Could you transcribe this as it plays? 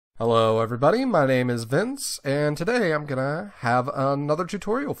Hello everybody, my name is Vince, and today I'm gonna have another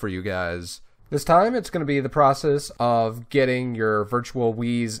tutorial for you guys. This time it's gonna be the process of getting your virtual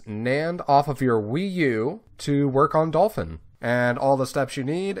Wii's NAND off of your Wii U to work on Dolphin, and all the steps you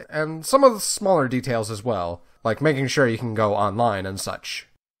need, and some of the smaller details as well, like making sure you can go online and such.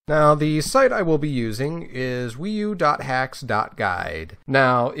 Now, the site I will be using is wiiu.hacks.guide.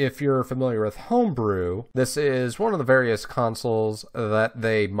 Now, if you're familiar with Homebrew, this is one of the various consoles that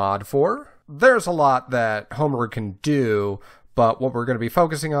they mod for. There's a lot that Homebrew can do, but what we're going to be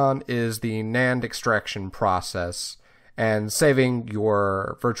focusing on is the NAND extraction process and saving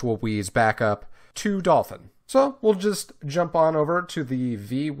your virtual Wii's backup to Dolphin. So we'll just jump on over to the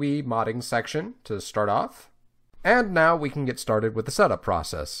vWii modding section to start off. And now we can get started with the setup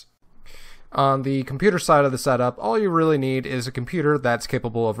process. On the computer side of the setup, all you really need is a computer that's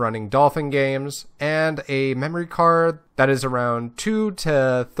capable of running Dolphin games and a memory card that is around 2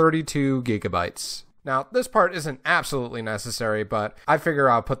 to 32 gigabytes. Now, this part isn't absolutely necessary, but I figure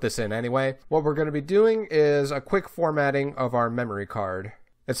I'll put this in anyway. What we're going to be doing is a quick formatting of our memory card.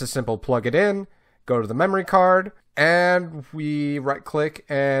 It's a simple plug it in, go to the memory card, and we right-click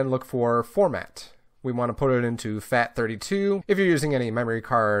and look for Format. We want to put it into FAT32 if you're using any memory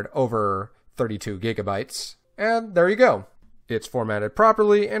card over 32 gigabytes. And there you go. It's formatted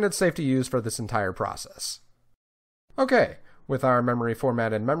properly and it's safe to use for this entire process. Okay, with our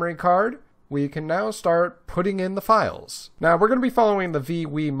formatted memory card, we can now start putting in the files. Now, we're going to be following the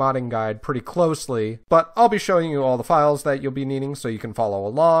vWii modding guide pretty closely, but I'll be showing you all the files that you'll be needing so you can follow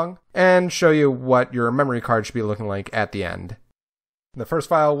along and show you what your memory card should be looking like at the end. The first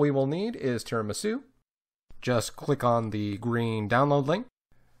file we will need is Tiramisu. Just click on the green download link.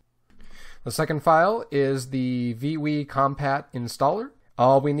 The second file is the vWii Compat installer.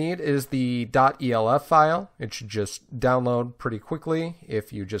 All we need is the .elf file. It should just download pretty quickly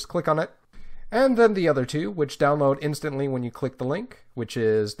if you just click on it. And then the other two, which download instantly when you click the link, which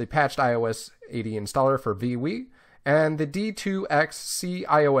is the patched iOS 80 installer for vWii and the D2X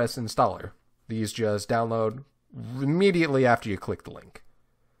iOS installer. These just download immediately after you click the link.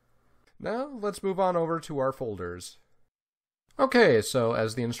 Now, let's move on over to our folders. Okay, so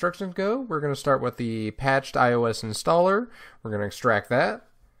as the instructions go, we're going to start with the patched iOS installer. We're going to extract that.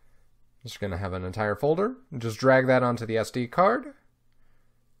 Just going to have an entire folder. Just drag that onto the SD card.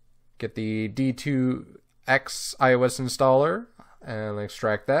 Get the D2X iOS installer and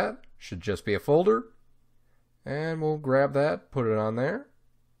extract that. Should just be a folder. And we'll grab that, put it on there.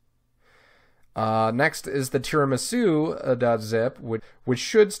 Next is the tiramisu.zip, which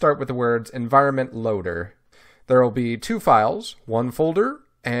should start with the words environment loader. There will be two files, one folder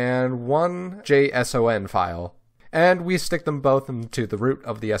and one JSON file. And we stick them both into the root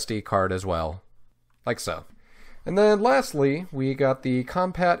of the SD card as well. Like so. And then lastly, we got the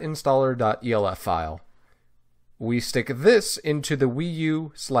compatInstaller.elf file. We stick this into the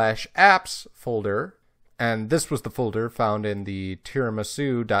wiiu/apps folder, and this was the folder found in the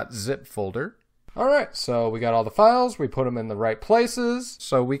tiramisu.zip folder. Alright, so we got all the files, we put them in the right places,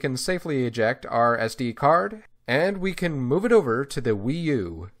 so we can safely eject our SD card, and we can move it over to the Wii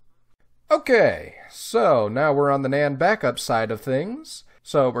U. Okay, so now we're on the NAND backup side of things.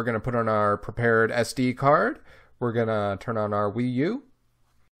 So we're going to put on our prepared SD card, we're going to turn on our Wii U,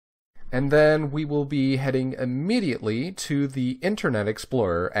 and then we will be heading immediately to the Internet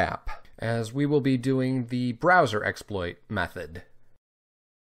Explorer app, as we will be doing the browser exploit method.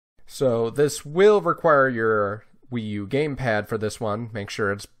 So this will require your Wii U gamepad for this one. Make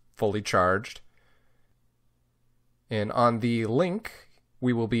sure it's fully charged. And on the link,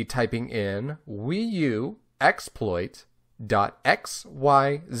 we will be typing in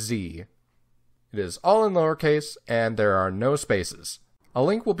wiiuexploit.xyz. It is all in lowercase and there are no spaces. A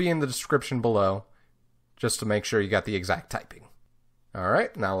link will be in the description below, just to make sure you got the exact typing.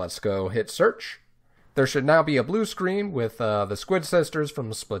 Alright, now let's go hit search. There should now be a blue screen with the Squid Sisters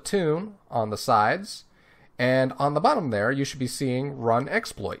from Splatoon on the sides. And on the bottom there, you should be seeing Run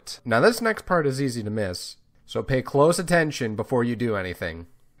Exploit. Now this next part is easy to miss, so pay close attention before you do anything.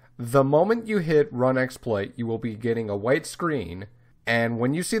 The moment you hit Run Exploit, you will be getting a white screen. And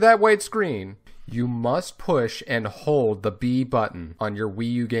when you see that white screen, you must push and hold the B button on your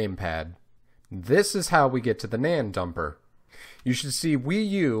Wii U gamepad. This is how we get to the Nand dumper. You should see Wii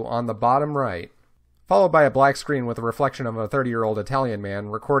U on the bottom right, followed by a black screen with a reflection of a 30-year-old Italian man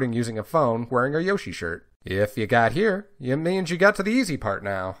recording using a phone wearing a Yoshi shirt. If you got here, it means you got to the easy part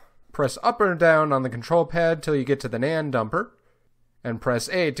now. Press up or down on the control pad till you get to the Nand dumper, and press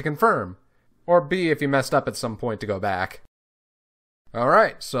A to confirm, or B if you messed up at some point to go back.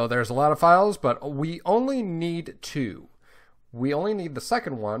 Alright, so there's a lot of files, but we only need two. We only need the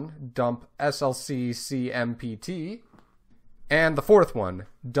second one, dump SLCCMPT, and the fourth one,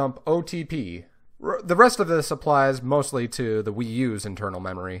 dump OTP. The rest of this applies mostly to the Wii U's internal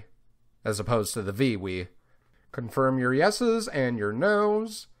memory, as opposed to the vWii. Confirm your yeses and your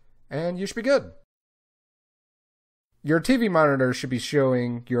nos, and you should be good. Your TV monitor should be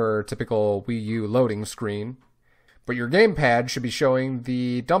showing your typical Wii U loading screen, but your gamepad should be showing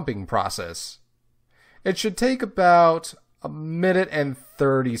the dumping process. It should take about 1 minute and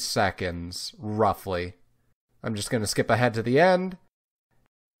 30 seconds, roughly. I'm just going to skip ahead to the end.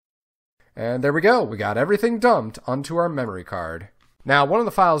 And there we go, we got everything dumped onto our memory card. Now, one of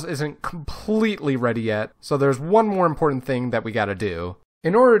the files isn't completely ready yet, so there's one more important thing that we gotta do.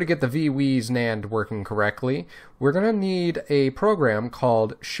 In order to get the vWiiNand working correctly, we're gonna need a program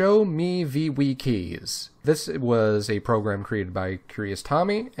called ShowMiivWiiKeys. This was a program created by Curious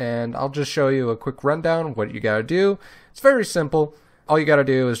Tommy, and I'll just show you a quick rundown of what you gotta do. It's very simple. All you gotta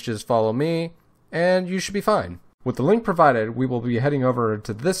do is just follow me, and you should be fine. With the link provided, we will be heading over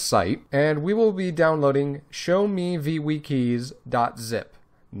to this site, and we will be downloading ShowMiivWiiKeys.zip.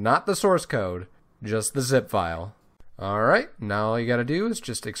 Not the source code, just the zip file. Alright, now all you gotta do is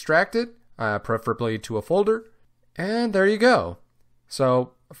just extract it, preferably to a folder, and there you go.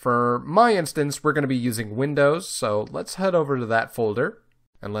 So, for my instance, we're going to be using Windows, so let's head over to that folder,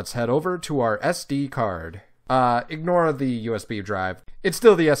 and let's head over to our SD card. Ignore the USB drive. It's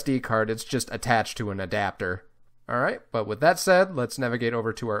still the SD card, it's just attached to an adapter. Alright, but with that said, let's navigate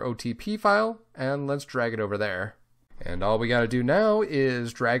over to our OTP file, and let's drag it over there. And all we gotta do now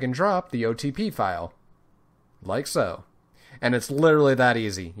is drag and drop the OTP file. Like so. And it's literally that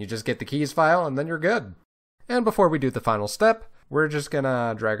easy. You just get the keys file, and then you're good. And before we do the final step, we're just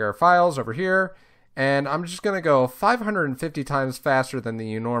gonna drag our files over here, and I'm just gonna go 550 times faster than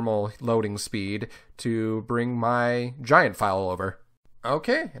the normal loading speed to bring my giant file over.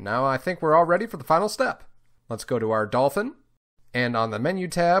 Okay, and now I think we're all ready for the final step. Let's go to our Dolphin, and on the menu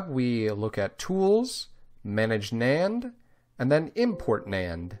tab, we look at Tools, Manage NAND, and then Import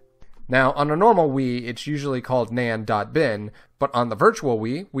NAND. Now, on a normal Wii, it's usually called nand.bin, but on the virtual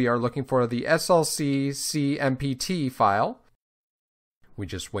Wii, we are looking for the SLCCMPT file. We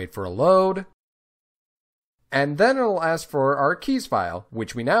just wait for a load, and then it'll ask for our keys file,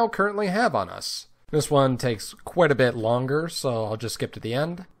 which we now currently have on us. This one takes quite a bit longer, so I'll just skip to the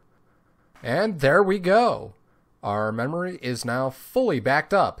end. And there we go! Our memory is now fully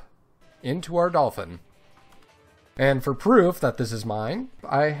backed up into our Dolphin. And for proof that this is mine,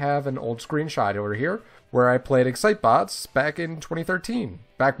 I have an old screenshot over here where I played Excitebots back in 2013,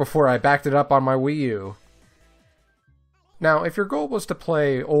 back before I backed it up on my Wii U. Now, if your goal was to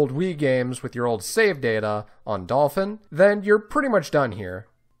play old Wii games with your old save data on Dolphin, then you're pretty much done here.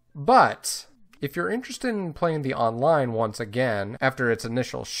 But if you're interested in playing the online once again after its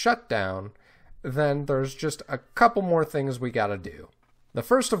initial shutdown, then there's just a couple more things we gotta do. The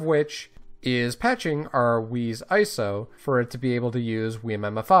first of which is patching our Wii's ISO for it to be able to use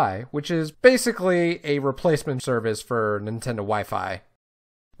Wiimmfi, which is basically a replacement service for Nintendo Wi-Fi.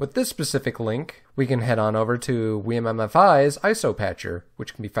 With this specific link, we can head on over to Wiimmfi's ISO patcher,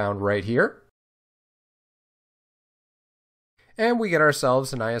 which can be found right here. And we get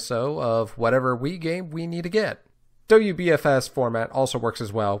ourselves an ISO of whatever Wii game we need to get. WBFS format also works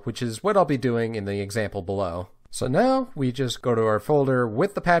as well, which is what I'll be doing in the example below. So now we just go to our folder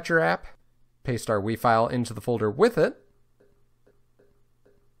with the patcher app, paste our Wii file into the folder with it,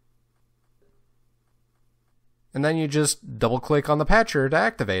 and then you just double-click on the patcher to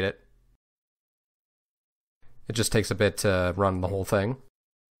activate it. It just takes a bit to run the whole thing.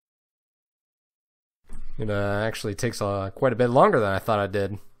 It actually takes quite a bit longer than I thought it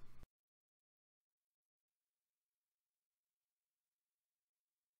did.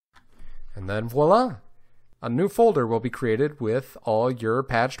 And then voila! A new folder will be created with all your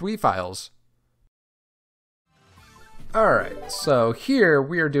patched Wii files. Alright, so here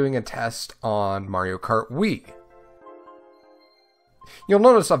we are doing a test on Mario Kart Wii. You'll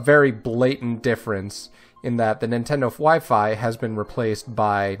notice a very blatant difference in that the Nintendo Wi-Fi has been replaced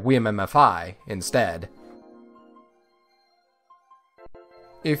by Wiimmfi instead.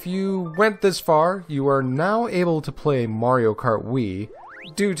 If you went this far, you are now able to play Mario Kart Wii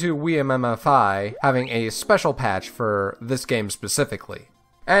due to Wiimmfi having a special patch for this game specifically.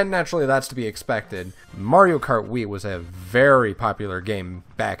 And naturally that's to be expected. Mario Kart Wii was a very popular game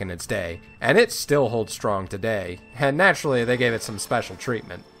back in its day, and it still holds strong today, and naturally they gave it some special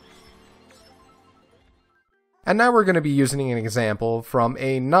treatment. And now we're going to be using an example from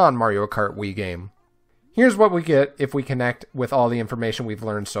a non-Mario Kart Wii game. Here's what we get if we connect with all the information we've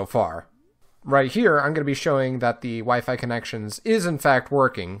learned so far. Right here, I'm going to be showing that the Wi-Fi connections is in fact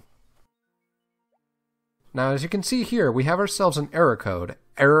working. Now, as you can see here, we have ourselves an error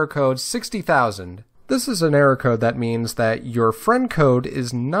code 60,000. This is an error code that means that your friend code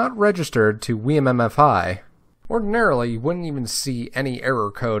is not registered to Wiimmfi. Ordinarily, you wouldn't even see any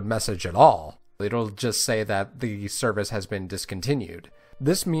error code message at all. It'll just say that the service has been discontinued.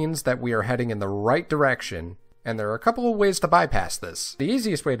 This means that we are heading in the right direction, and there are a couple of ways to bypass this. The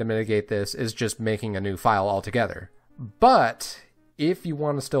easiest way to mitigate this is just making a new file altogether. But if you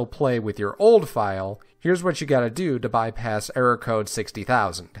want to still play with your old file, here's what you gotta do to bypass error code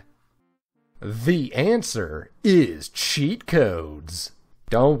 60,000. The answer is cheat codes.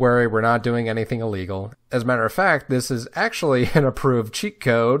 Don't worry, we're not doing anything illegal. As a matter of fact, this is actually an approved cheat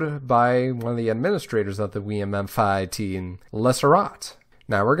code by one of the administrators of the Wiimmfi team, Lesserat.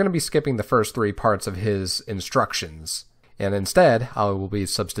 Now, we're going to be skipping the first 3 parts of his instructions, and instead, I will be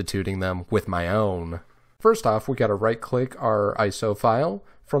substituting them with my own. First off, we got to right-click our ISO file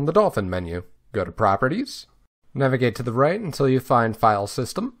from the Dolphin menu. Go to Properties, navigate to the right until you find File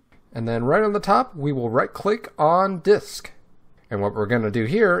System, and then right on the top, we will right-click on Disk. And what we're going to do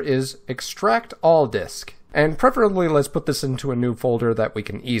here is extract all disk. And preferably, let's put this into a new folder that we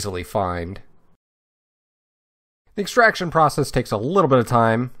can easily find. The extraction process takes a little bit of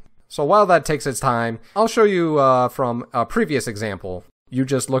time, so while that takes its time, I'll show you from a previous example. You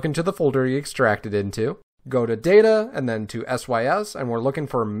just look into the folder you extracted into, go to Data, and then to SYS, and we're looking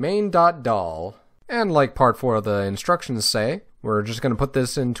for main.dol. And like part 4 of the instructions say, we're just going to put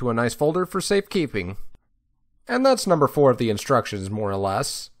this into a nice folder for safekeeping. And that's number 4 of the instructions, more or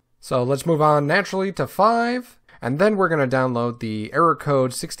less. So let's move on naturally to 5, and then we're going to download the error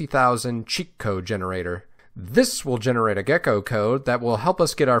code 60,000 cheat code generator. This will generate a gecko code that will help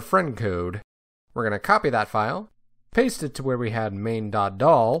us get our friend code. We're going to copy that file, paste it to where we had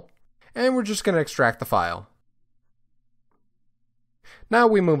main.dol, and we're just going to extract the file. Now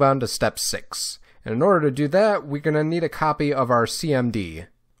we move on to step 6. And in order to do that, we're going to need a copy of our CMD,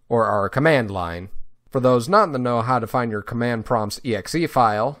 or our command line. For those not in the know how to find your command prompt's exe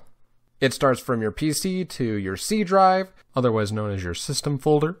file, it starts from your PC to your C drive, otherwise known as your system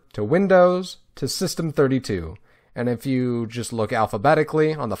folder, to Windows, to System32. And if you just look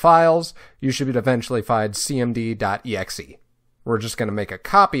alphabetically on the files, you should eventually find cmd.exe. We're just going to make a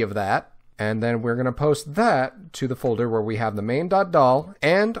copy of that, and then we're going to post that to the folder where we have the main.dol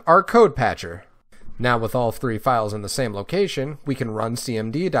and our code patcher. Now with all 3 files in the same location, we can run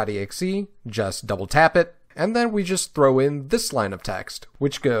cmd.exe, just double tap it, and then we just throw in this line of text,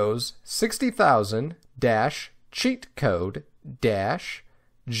 which goes 60,000-cheat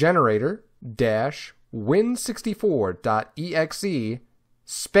code-generator-win64.exe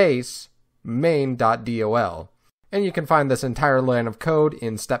space main.dol. And you can find this entire line of code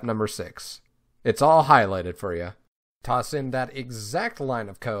in step number 6. It's all highlighted for you. Toss in that exact line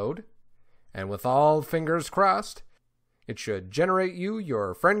of code, and with all fingers crossed, it should generate you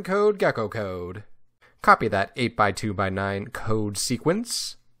your friend code gecko code. Copy that 8x2x9 code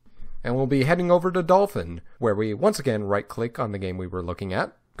sequence, and we'll be heading over to Dolphin, where we once again right-click on the game we were looking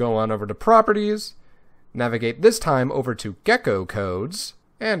at, go on over to Properties, navigate this time over to Gecko Codes,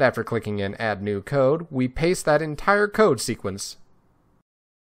 and after clicking in Add New Code, we paste that entire code sequence.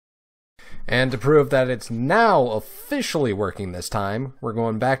 And to prove that it's now officially working this time, we're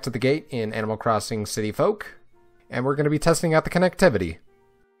going back to the gate in Animal Crossing City Folk, and we're going to be testing out the connectivity.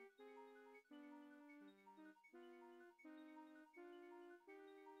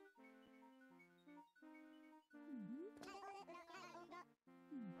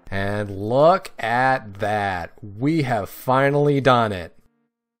 And look at that! We have finally done it!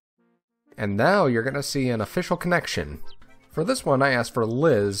 And now you're going to see an official connection. For this one, I asked for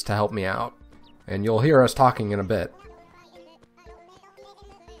Liz to help me out, and you'll hear us talking in a bit.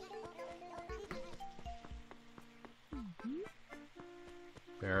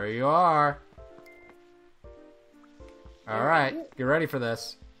 There you are. Alright, get ready for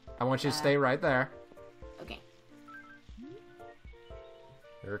this. I want you to stay right there. Okay.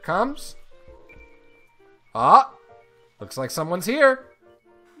 Here it comes. Ah! Looks like someone's here.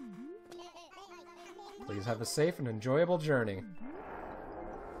 Please have a safe and enjoyable journey.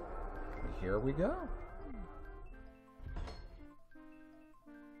 Here we go.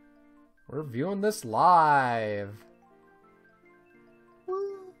 We're viewing this live.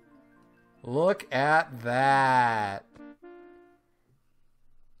 Look at that.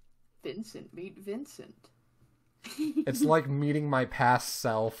 Vincent, meet Vincent. It's like meeting my past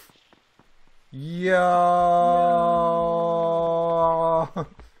self. Yo!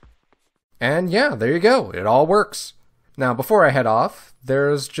 And yeah, there you go. It all works. Now, before I head off,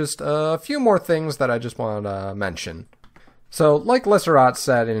 there's just a few more things that I just want to mention. So, like Lesserat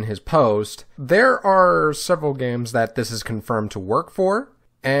said in his post, there are several games that this is confirmed to work for,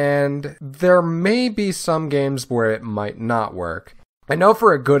 and there may be some games where it might not work. I know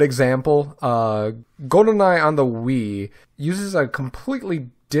for a good example, GoldenEye on the Wii uses a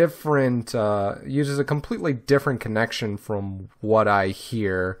completely different connection from what I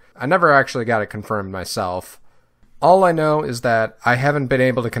hear. I never actually got it confirmed myself. All I know is that I haven't been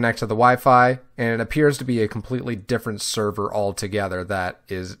able to connect to the Wi-Fi, and it appears to be a completely different server altogether that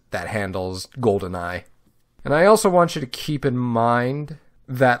handles GoldenEye. And I also want you to keep in mind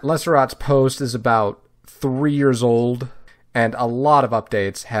that Lesserat's post is about 3 years old, and a lot of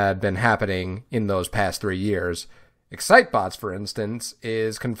updates had been happening in those past 3 years. Excitebots, for instance,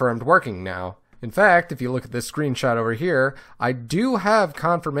 is confirmed working now. In fact, if you look at this screenshot over here, I do have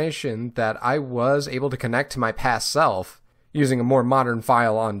confirmation that I was able to connect to my past self using a more modern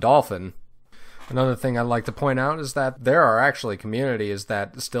file on Dolphin. Another thing I'd like to point out is that there are actually communities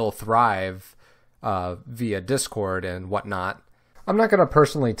that still thrive via Discord and whatnot. I'm not going to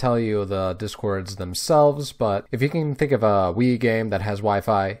personally tell you the Discords themselves, but if you can think of a Wii game that has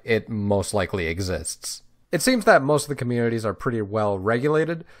Wi-Fi, it most likely exists. It seems that most of the communities are pretty well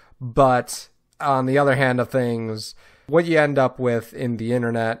regulated, but on the other hand of things, what you end up with in the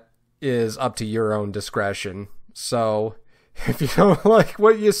internet is up to your own discretion. So, if you don't like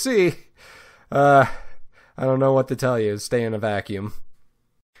what you see, I don't know what to tell you. Stay in a vacuum.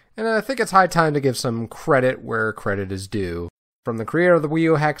 And I think it's high time to give some credit where credit is due. From the creator of the Wii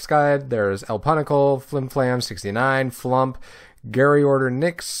U Hacks Guide, there's El Punicle, Flimflam69, Flump, Gary Order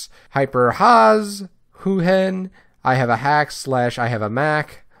Nix, Hyper Haas, Huhen, I Have a Hack / I Have a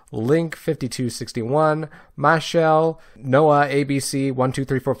Mac, Link5261, Mashel, Noah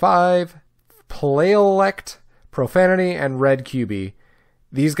ABC12345, Playelect, Profanity, and Red QB.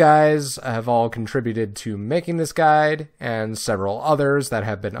 These guys have all contributed to making this guide, and several others that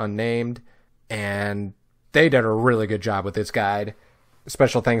have been unnamed, and they did a really good job with this guide.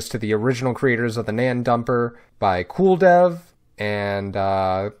 Special thanks to the original creators of the Nand Dumper by CoolDev, and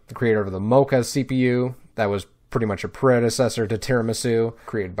the creator of the Mocha CPU, that was pretty much a predecessor to Tiramisu,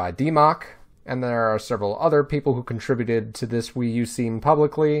 created by DMOC. And there are several other people who contributed to this Wii U scene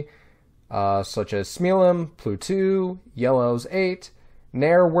publicly, such as Smealim, Pluto, Yellows8,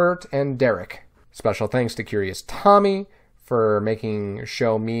 Nairwert, and Derek. Special thanks to Curious Tommy for making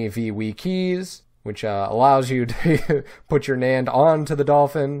ShowMiivWiiKeys, which allows you to put your Nand onto the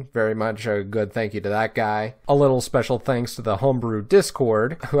Dolphin. Very much a good thank you to that guy. A little special thanks to the Homebrew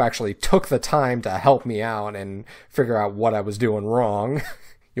Discord, who actually took the time to help me out and figure out what I was doing wrong.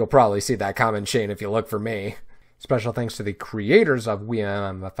 You'll probably see that comment chain if you look for me. Special thanks to the creators of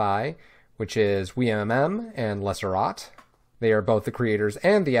Wiimmfi, which is Wiimm and Lesserat. They are both the creators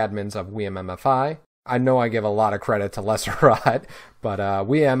and the admins of Wiimmfi. I know I give a lot of credit to Lesserat, but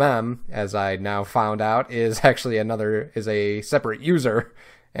Wiimm, as I now found out, is actually a separate user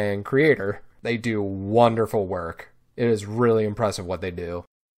and creator. They do wonderful work. It is really impressive what they do.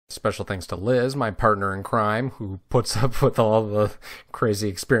 Special thanks to Liz, my partner in crime, who puts up with all the crazy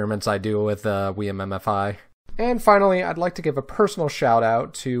experiments I do with Wiimmfi. And finally, I'd like to give a personal shout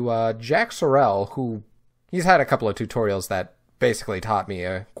out to Jack Sorrell, who he's had a couple of tutorials that basically taught me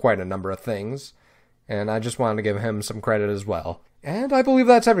quite a number of things. And I just wanted to give him some credit as well. And I believe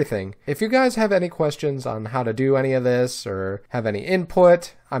that's everything. If you guys have any questions on how to do any of this or have any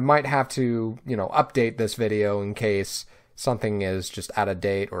input, I might have to, update this video in case something is just out of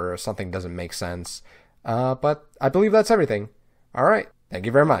date or something doesn't make sense. But I believe that's everything. All right. Thank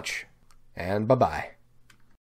you very much. And bye-bye.